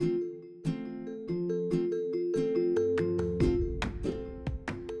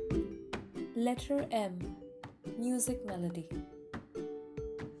Letter M. Music melody.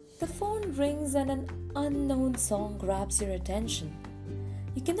 The phone rings and an unknown song grabs your attention.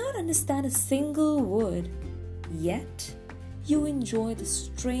 You cannot understand a single word, yet you enjoy the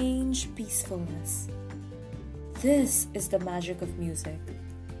strange peacefulness. This is the magic of music.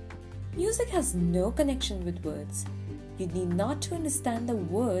 Music has no connection with words. You need not to understand the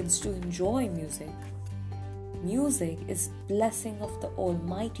words to enjoy music. Music is blessing of the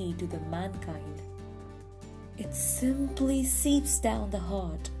Almighty to the mankind. It simply seeps down the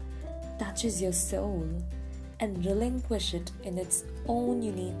heart, touches your soul, and relinquish it in its own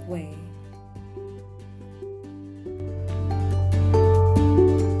unique way.